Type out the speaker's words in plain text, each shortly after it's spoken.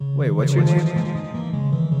Wait, what's your name?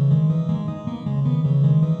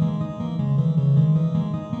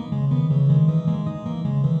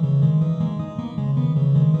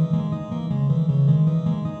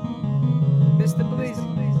 Mr. Bellizzi.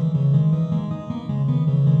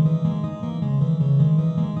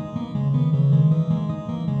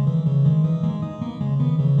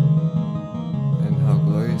 And how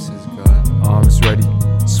glorious is God. Arms ready,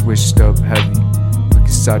 switched up heavy. Look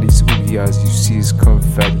inside these oogie eyes, you see it's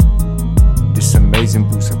confetti. This amazing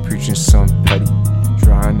boost, I'm preaching something petty.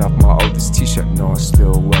 Drying off my oldest t-shirt, no, I'm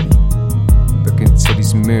still wetty. Look into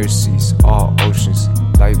these mirror seas, all oceans.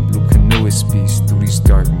 Light blue canoe it speeds through these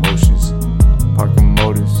dark motions. Parking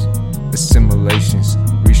motors, assimilations.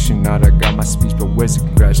 Reaching out, I got my speech, but where's the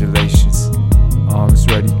congratulations? Arms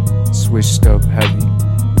ready, switched up heavy.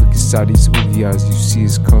 Look inside these oogie eyes, you see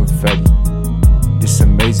it's confetti. This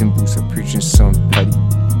amazing boost, I'm preaching something petty.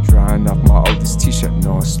 Drying off my oldest t-shirt,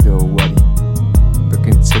 no, I'm still wetty. Look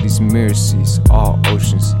into these mirror seas, all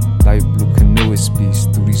oceans. Light blue canoe it speeds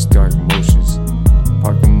through these dark motions.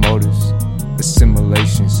 Parking motors,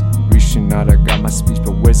 assimilations. Reaching out, I got my speech,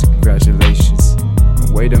 but where's the congratulations?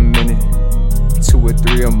 And wait a minute, 2 or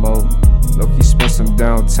 3 or more. Low-key spent some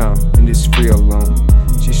downtime in this free alone.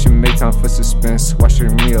 She should make time for suspense, why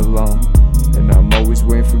shouldn't me alone? And I'm always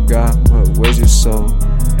waiting for God, but where's your soul?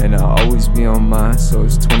 And I'll always be on mine, so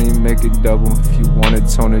it's 20, make it double. If you wanna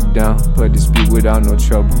tone it down, play this beat without no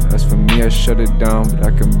trouble. As for me, I shut it down, but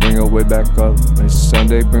I can bring her way back up. When it's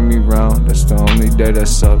Sunday, bring me round, that's the only day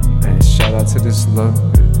that's up. And shout out to this love,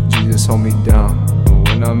 Jesus hold me down. And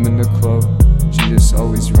when I'm in the club, Jesus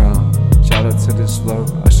always round. Shout out to this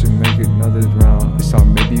love, I should make another round. This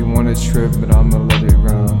time maybe you want a trip, but I'ma let it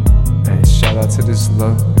round. And shout out to this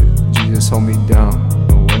love, Jesus hold me down.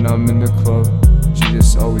 And when I'm in the club,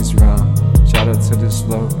 Jesus always round. Shout out to this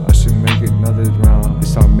love, I should make another round.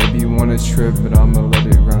 This time maybe you want a trip, but I'ma let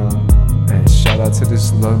it round. And shout out to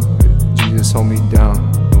this love, Jesus hold me down.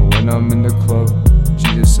 And when I'm in the club,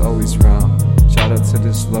 Jesus always round. Shout out to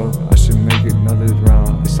this love, I should make another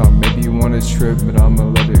round. This time maybe you want a trip, but I'ma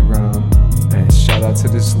let it round. And shout out to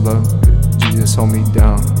this love, Jesus hold me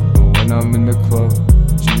down. And when I'm in the club,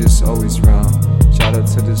 Jesus always round. Shout out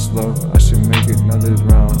to this love, I should make another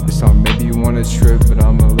round. This time maybe you want a trip, but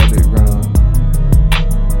I'ma let it round.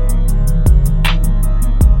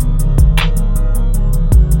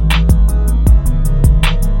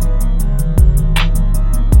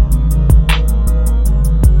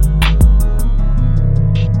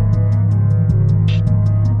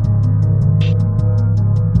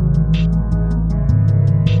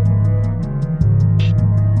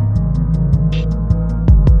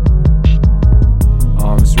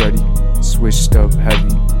 Switched up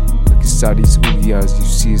heavy. Look inside these oogie eyes, you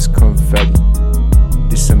see it's confetti.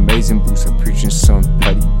 This amazing boost, I'm preaching something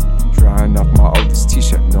petty. Drying off my oldest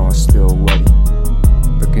t-shirt, no, I'm still wetty.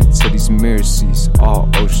 Look into these mirror seas, all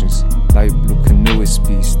oceans. Light blue canoe it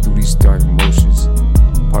speeds through these dark motions.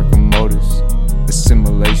 Parking motors,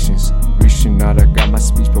 assimilations. Reaching out, I got my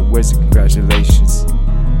speech, but where's the congratulations?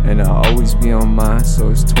 And I'll always be on mine, so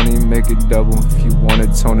it's 20, make it double. If you wanna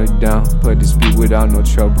tone it down, play this beat without no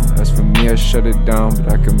trouble. As for me, I shut it down,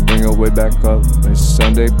 but I can bring her way back up. When it's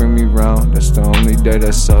Sunday, bring me round, that's the only day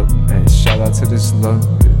that's up. And shout out to this love,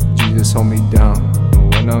 Jesus hold me down.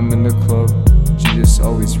 And when I'm in the club, Jesus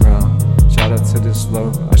always round. Shout out to this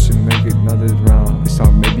love, I should make another round. This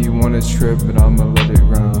time maybe you want a trip, but I'ma let it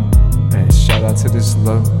round. And shout out to this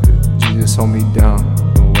love, Jesus hold me down.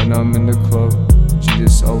 And when I'm in the club,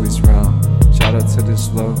 Jesus always round. Shout out to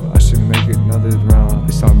this love, I should make another round.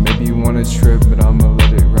 This time maybe you want a trip, but I'ma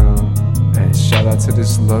let it round. And shout out to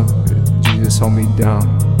this love, Jesus hold me down.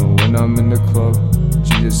 And when I'm in the club,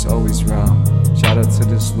 Jesus always round. Shout out to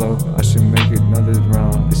this love, I should make another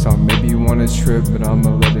round. This time maybe you want a trip, but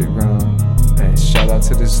I'ma let it round. And shout out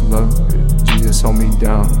to this love, Jesus hold me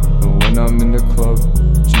down. And when I'm in the club,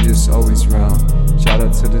 Jesus always round. Shout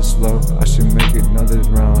out to this love, I should make another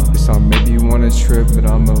round. This time maybe you want a trip, but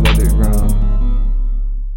I'ma let it round.